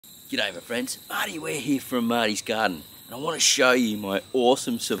G'day my friends, Marty Ware here from Marty's Garden, and I want to show you my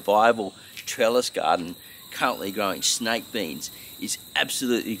awesome survival trellis garden currently growing snake beans. It's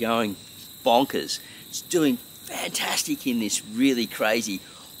absolutely going bonkers. It's doing fantastic in this really crazy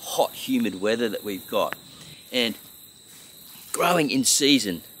hot humid weather that we've got, and growing in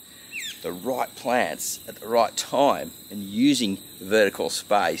season the right plants at the right time and using vertical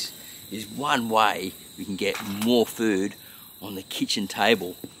space is one way we can get more food on the kitchen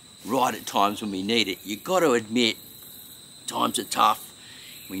table right at times when we need it. You've got to admit, times are tough.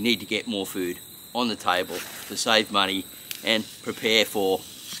 We need to get more food on the table to save money and prepare for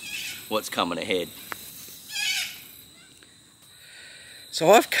what's coming ahead. So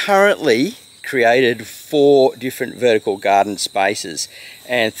I've currently created 4 different vertical garden spaces,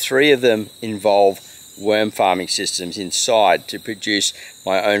 and 3 of them involve worm farming systems inside to produce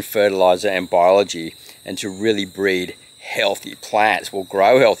my own fertilizer and biology and to really breed healthy plants, will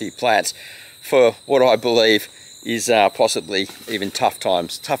grow healthy plants for what I believe is possibly even tougher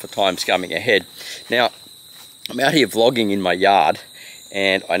times coming ahead. Now, I'm out here vlogging in my yard,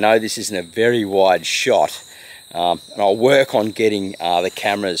 and I know this isn't a very wide shot, and I'll work on getting the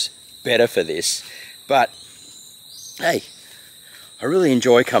cameras better for this, but hey, I really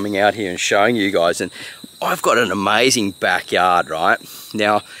enjoy coming out here and showing you guys. And I've got an amazing backyard, right?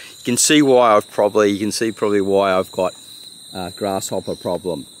 Now you can see why probably why I've got a grasshopper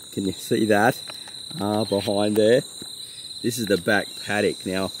problem. Can you see that behind there? This is the back paddock.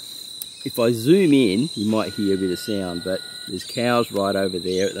 Now if I zoom in, you might hear a bit of sound, but there's cows right over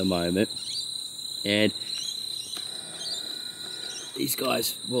there at the moment, and these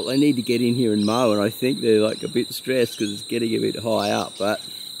guys, well, they need to get in here and mow, and I think they're like a bit stressed because it's getting a bit high up. But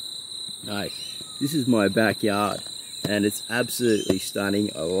no, this is my backyard and it's absolutely stunning.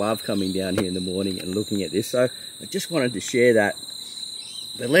 I love coming down here in the morning and looking at this, so I just wanted to share that.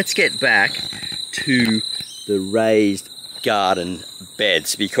 But let's get back to the raised garden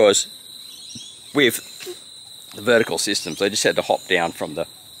beds, because with the vertical systems, I just had to hop down from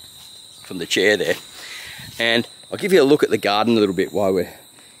the chair there, and I'll give you a look at the garden a little bit while we're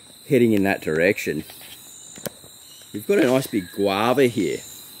heading in that direction. We've got a nice big guava here.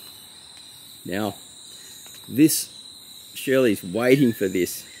 Now, Shirley's waiting for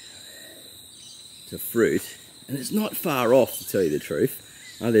this to fruit, and it's not far off, to tell you the truth.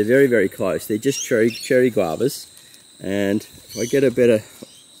 They're very, very close. They're just cherry guavas, and if I get a better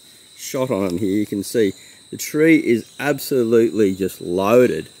shot on them here, you can see the tree is absolutely just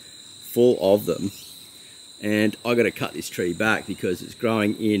loaded full of them. And I got to cut this tree back because it's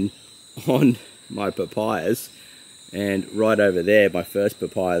growing in on my papayas, and right over there, my first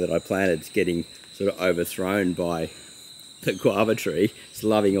papaya that I planted is getting sort of overthrown by the guava tree. It's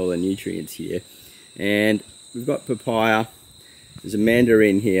loving all the nutrients here. And we've got papaya, there's a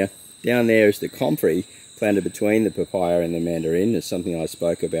mandarin here, down there is the comfrey planted between the papaya and the mandarin. It's something I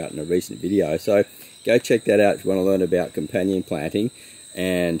spoke about in a recent video, so go check that out if you want to learn about companion planting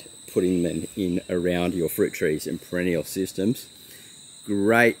and putting them in around your fruit trees and perennial systems.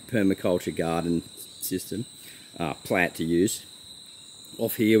 Great permaculture garden system, plant to use.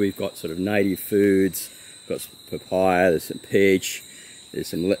 Off here we've got sort of native foods, got some papaya, there's some peach, there's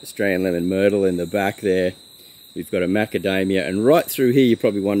some Australian lemon myrtle in the back there. We've got a macadamia, and right through here you're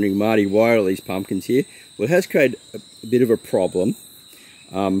probably wondering, Marty, why are all these pumpkins here? Well, it has created a bit of a problem.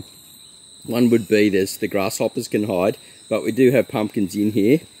 One would be the grasshoppers can hide, but we do have pumpkins in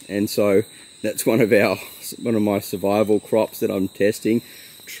here, and so that's one of my survival crops that I'm testing.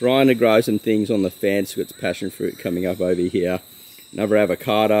 Trying to grow some things on the fence. We've got passion fruit coming up over here, another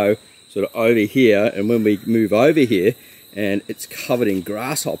avocado sort of over here, and when we move over here and it's covered in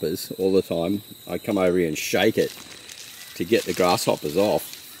grasshoppers all the time, I come over here and shake it to get the grasshoppers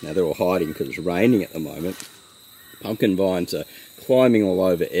off. Now they're all hiding because it's raining at the moment. Pumpkin vines are climbing all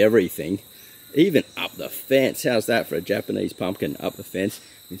over everything, even up the fence. How's that for a Japanese pumpkin up the fence?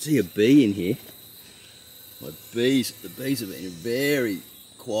 You can see a bee in here. The bees have been very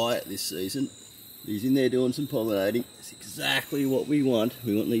quiet this season. Bees in there doing some pollinating. It's exactly what we want.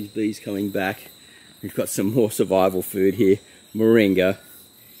 We want these bees coming back. We've got some more survival food here, moringa,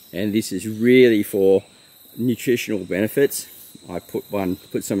 and this is really for nutritional benefits. I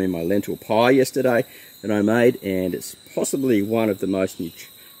put some in my lentil pie yesterday that I made, and it's possibly one of the most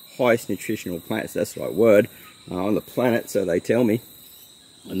highest nutritional plants, that's the right word, on the planet, so they tell me.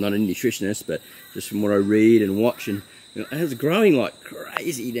 I'm not a nutritionist, but just from what I read and watch, and it's growing like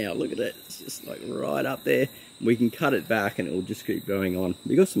crazy now. Look at it, it's just like right up there. We can cut it back and it will just keep growing on.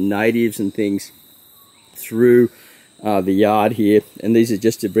 We've got some natives and things through the yard here, and these are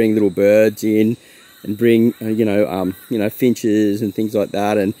just to bring little birds in and bring finches and things like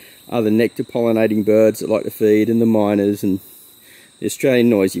that, and other nectar pollinating birds that like to feed, and the miners and the Australian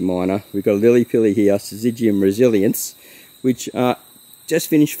noisy miner. We've got a lily-pilly here, Syzygium resilience, which just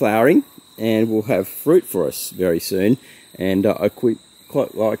finished flowering and will have fruit for us very soon, and I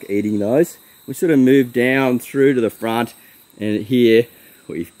quite like eating those. We sort of move down through to the front, and here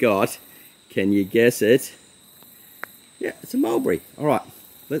we've got, can you guess it? Yeah, it's a mulberry. All right,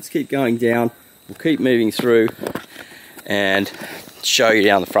 let's keep going down. We'll keep moving through and show you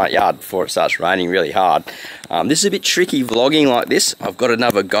down the front yard before it starts raining really hard. This is a bit tricky vlogging like this. I've got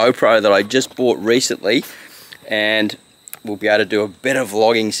another GoPro that I just bought recently, and we'll be able to do a better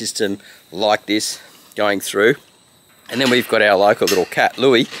vlogging system like this going through. And then we've got our local little cat,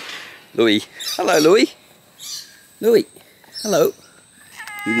 Louie. Louie, hello Louie. Louie, hello.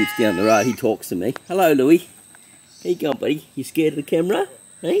 He lives down the road, he talks to me. Hello Louie. How you going, buddy? You scared of the camera?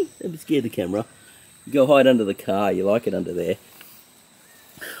 Hey, don't be scared of the camera. You go hide under the car, you like it under there.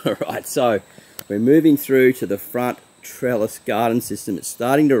 Alright, so we're moving through to the front trellis garden system. It's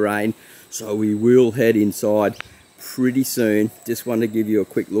starting to rain, so we will head inside pretty soon. Just wanted to give you a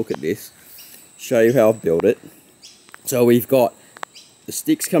quick look at this, show you how I've built it. So we've got the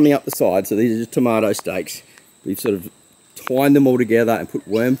sticks coming up the side, so these are just tomato stakes. We've sort of twined them all together and put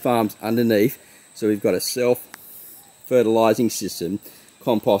worm farms underneath, so we've got a self-fertilizing system,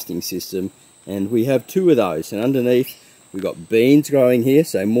 composting system, and we have 2 of those. And underneath we've got beans growing here,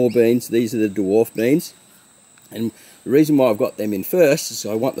 so more beans. These are the dwarf beans, and the reason why I've got them in first is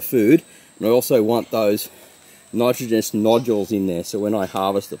I want the food, and I also want those nitrogenous nodules in there, so when I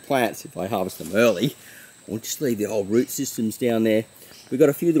harvest the plants, if I harvest them early, I'll just leave the old root systems down there. We've got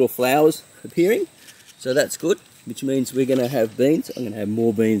a few little flowers appearing, so that's good, which means we're going to have beans. I'm going to have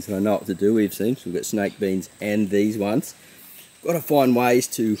more beans than I know what to do with, seems. We've got snake beans and these ones. Got to find ways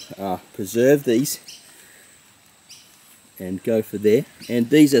to preserve these and go for there. And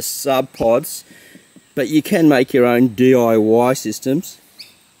these are sub pods, but you can make your own DIY systems.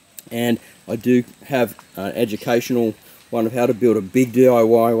 And I do have an educational one of how to build a big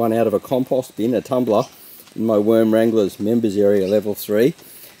DIY one out of a compost bin, a tumbler, in my Worm Wranglers members area level 3.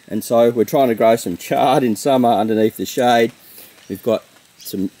 And so we're trying to grow some chard in summer underneath the shade. We've got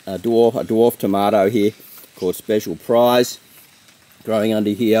some a dwarf tomato here called Special Prize growing under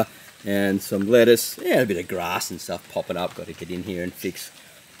here, and some lettuce, yeah, a bit of grass and stuff popping up. Got to get in here and fix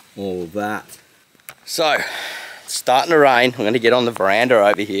all that. So it's starting to rain. I'm going to get on the veranda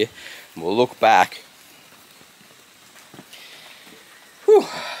over here and we'll look back. Whew.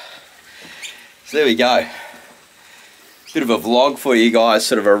 So there we go. Bit of a vlog for you guys,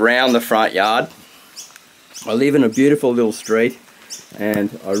 sort of around the front yard. I live in a beautiful little street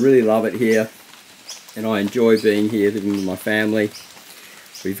and I really love it here, and I enjoy being here, living with my family.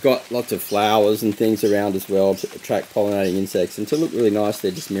 We've got lots of flowers and things around as well to attract pollinating insects and to look really nice.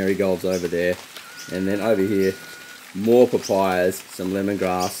 They're just marigolds over there, and then over here more papayas, some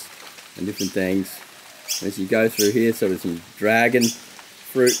lemongrass and different things. As you go through here, so there's some dragon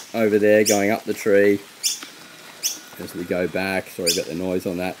fruit over there going up the tree. As we go back, sorry about the noise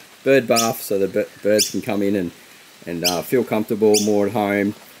on that. Bird bath, so the birds can come in and feel comfortable, more at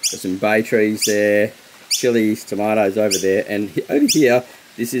home. There's some bay trees there, chilies, tomatoes over there, and over here,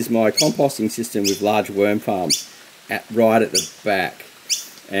 this is my composting system with large worm farms right at the back.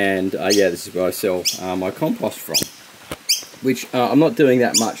 And yeah, this is where I sell my compost from, which I'm not doing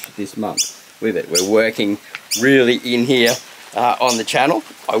that much this month with it. We're working really in here on the channel.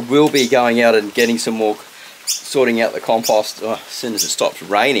 I will be going out and getting some more, sorting out the compost as soon as it stops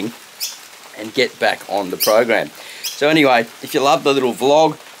raining, and get back on the program. So anyway, if you love the little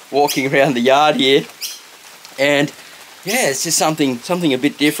vlog walking around the yard here, and yeah, it's just something a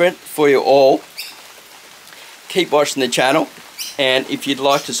bit different for you all, keep watching the channel. And if you'd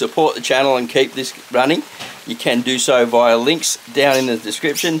like to support the channel and keep this running, you can do so via links down in the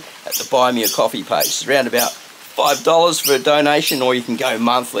description at the Buy Me a Coffee page. It's around about $5 for a donation, or you can go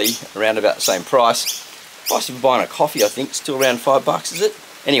monthly around about the same price. Price of buying a coffee, I think, still around $5, is it?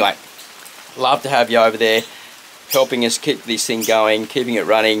 Anyway, love to have you over there helping us keep this thing going, keeping it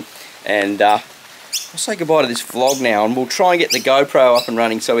running. And I'll say goodbye to this vlog now, and we'll try and get the GoPro up and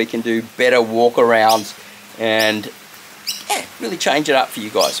running so we can do better walk arounds and yeah, really change it up for you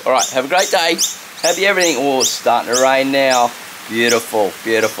guys. Alright, have a great day. Happy everything. Oh, it's starting to rain now. Beautiful,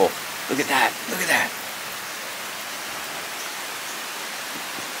 beautiful. Look at that, look at that.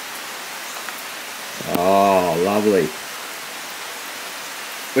 Oh, lovely.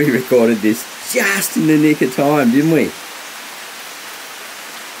 We recorded this just in the nick of time, didn't we?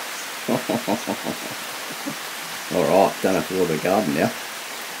 Alright, don't have to water the garden now.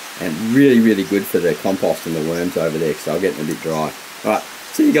 and really, really good for the compost and the worms over there, because they're getting a bit dry. Alright,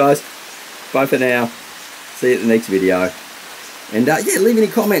 see you guys. Bye for now. See you at the next video. And yeah, leave any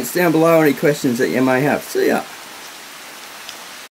comments down below, any questions that you may have. See ya.